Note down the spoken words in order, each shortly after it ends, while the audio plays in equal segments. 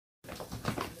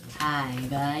Hi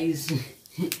guys,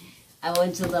 I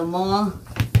went to the mall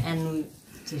and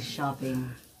to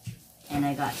shopping and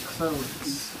I got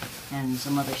clothes and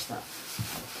some other stuff.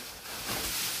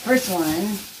 First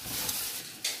one,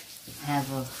 I have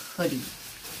a hoodie,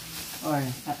 or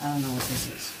I don't know what this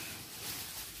is.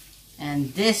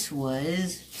 And this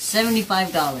was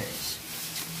 $75.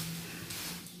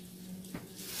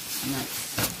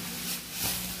 Nice.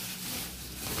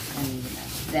 And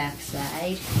the back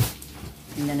side.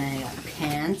 And then I got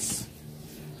pants.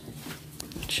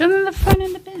 Show them the front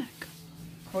and the back.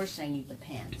 Of course I need the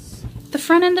pants. The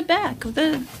front and the back of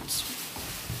the...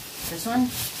 This one?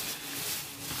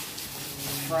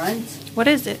 Front. What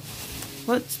is it?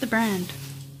 What's the brand?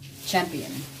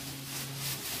 Champion.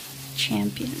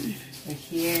 Champion. Right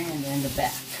here and then the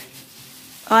back.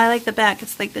 Oh, I like the back.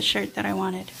 It's like the shirt that I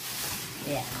wanted.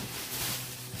 Yeah.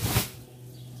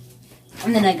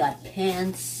 And then I got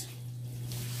pants.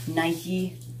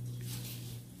 Nike.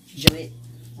 Show it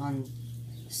on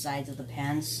the sides of the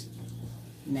pants.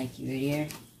 Nike right here.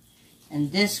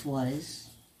 And this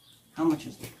was, how much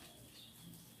was it?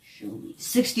 Show me.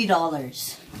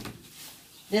 $60.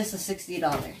 This is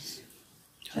 $60.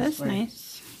 That's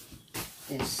nice.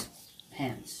 This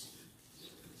pants.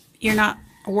 You're not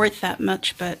worth that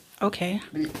much, but okay.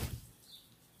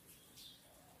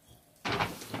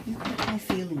 My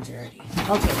feelings already.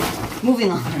 Okay,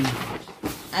 moving on.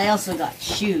 I also got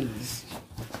shoes.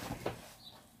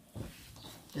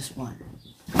 This one.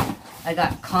 I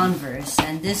got Converse,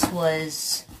 and this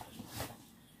was...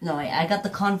 No, wait, I got the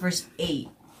Converse 8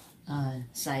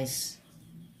 size.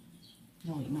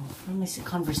 No, wait, no. What am I saying?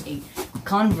 Converse 8.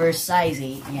 Converse size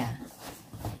 8, yeah.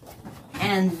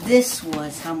 And this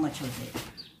was... How much was it?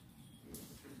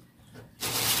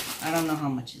 I don't know how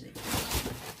much is it.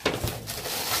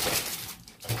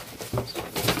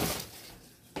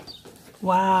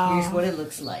 Wow. Here's what it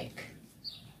looks like.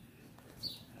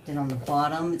 Then on the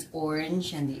bottom, it's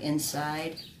orange, and the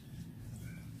inside,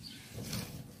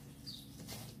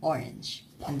 orange.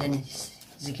 And then, as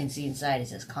you can see inside, it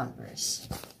says Converse.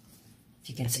 If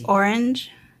you can see.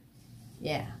 Orange?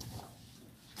 Yeah.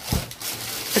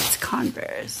 It's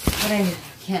Converse. But I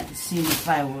can't seem to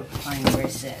find where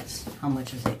it says. How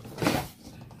much was it? I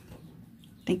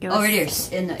think it was... Oh, right here. It's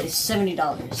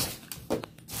 $70.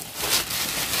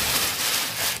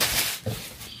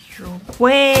 You're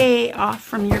way off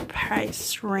from your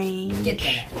price range. Get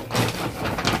that.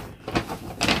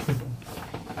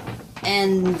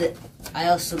 And I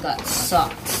also got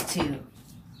socks too.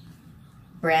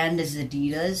 Brand is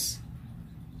Adidas.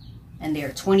 And they are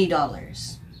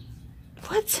 $20.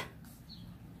 What?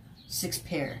 6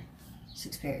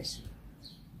 pairs.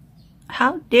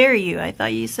 How dare you? I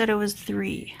thought you said it was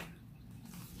 3.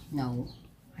 No,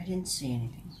 I didn't say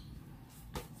anything.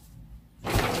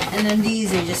 And then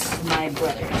these are just my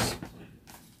brother's.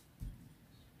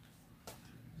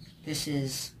 This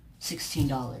is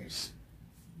 $16.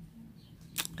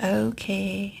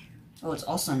 Okay. Oh, it's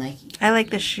also Nike. I like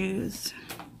the shoes.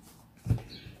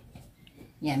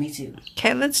 Yeah, me too.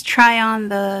 Okay, let's try on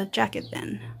the jacket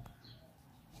then.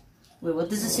 Wait, what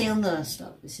does it say on the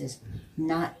stuff? It says,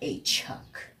 not a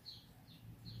Chuck.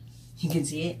 You can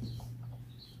see it?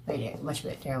 Right there, much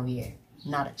better over here.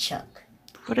 Not a Chuck.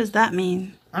 What does that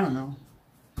mean? I don't know.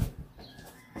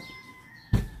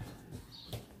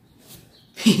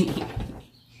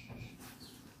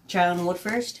 Try on what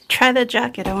first? Try the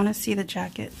jacket. I want to see the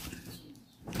jacket.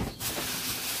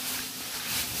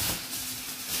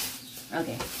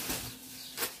 Okay.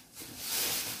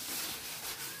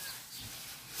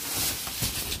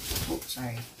 Oh,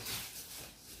 sorry.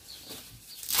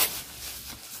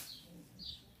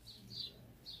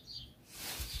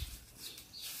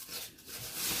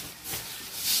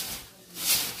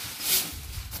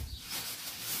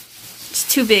 It's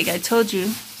too big. I told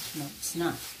you. No, it's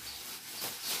not.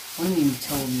 What do you mean you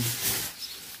told me?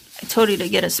 I told you to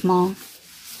get a small.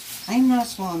 I'm not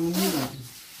small, I'm a medium.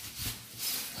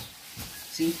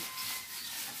 See?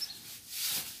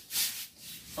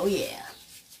 Oh yeah.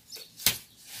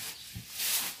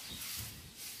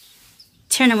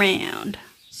 Turn around.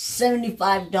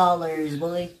 $75,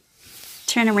 boy.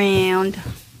 Turn around.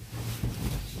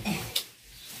 You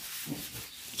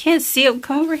can't see it.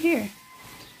 Come over here.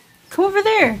 Come over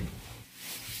there.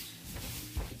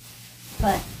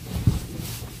 But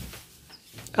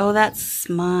Oh, that's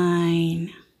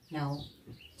mine. no,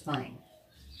 it's mine.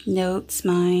 No, it's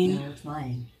mine. No, it's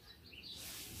mine.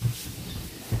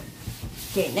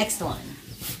 Okay, next one.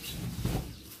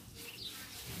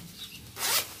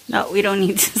 No, we don't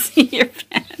need to see your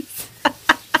pants.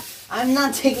 I'm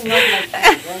not taking off my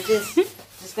pants. I'm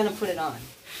just gonna put it on.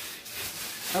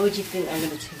 How would you think I'm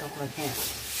gonna take off my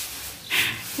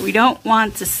pants? We don't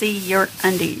want to see your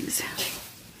undies.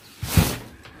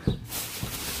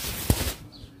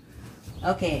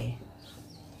 Okay.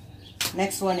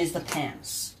 Next one is the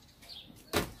pants.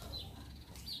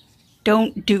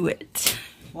 Don't do it.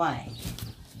 Why?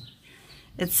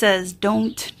 It says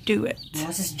don't do it. Well,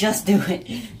 let's just do it.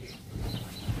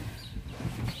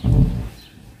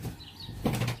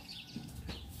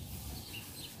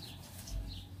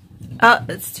 Oh,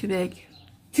 it's too big.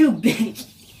 Too big.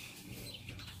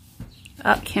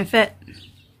 Oh, can't fit.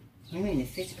 I mean, it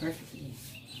fits perfectly.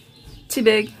 Too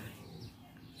big.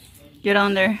 Get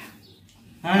on there.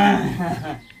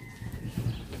 The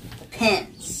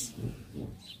pants.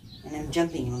 And I'm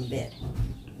jumping on the bed.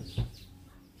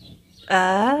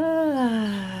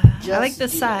 I like the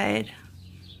side.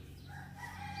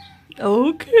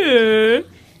 Okay.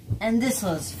 And this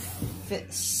was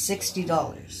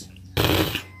 $60.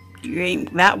 You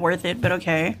ain't that worth it, but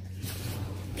okay.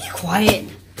 Be quiet.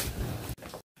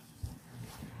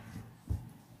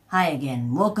 Hi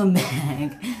again. Welcome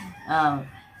back.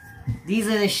 These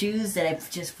are the shoes that I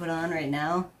just put on right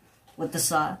now with the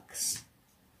socks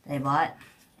that I bought.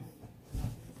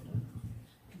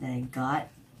 That I got.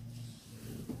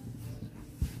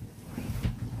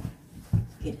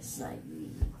 Get a side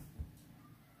view.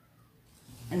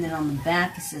 And then on the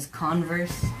back it says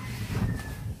Converse.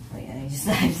 Wait, I just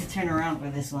have to turn around for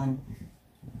this one.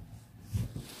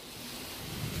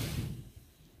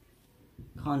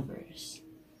 Converse.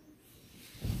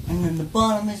 And then the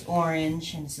bottom is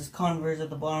orange, and it says Converse at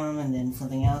the bottom, and then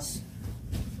something else.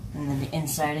 And then the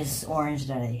inside is orange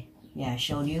that I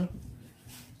showed you.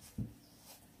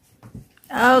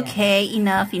 Okay,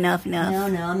 enough. No,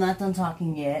 I'm not done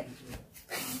talking yet.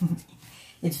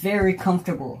 It's very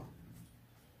comfortable.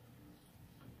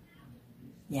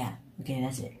 Yeah, okay,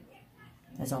 that's it.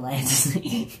 That's all I have to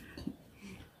say.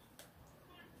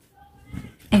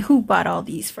 And who bought all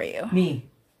these for you? Me.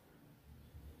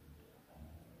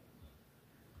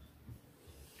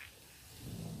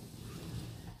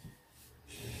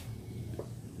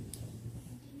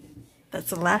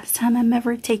 That's the last time I'm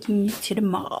ever taking you to the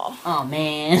mall. Oh,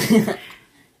 man.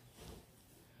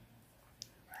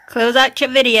 Close out your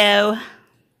video.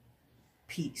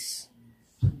 Peace.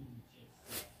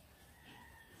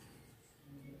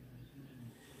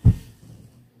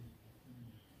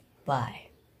 Bye.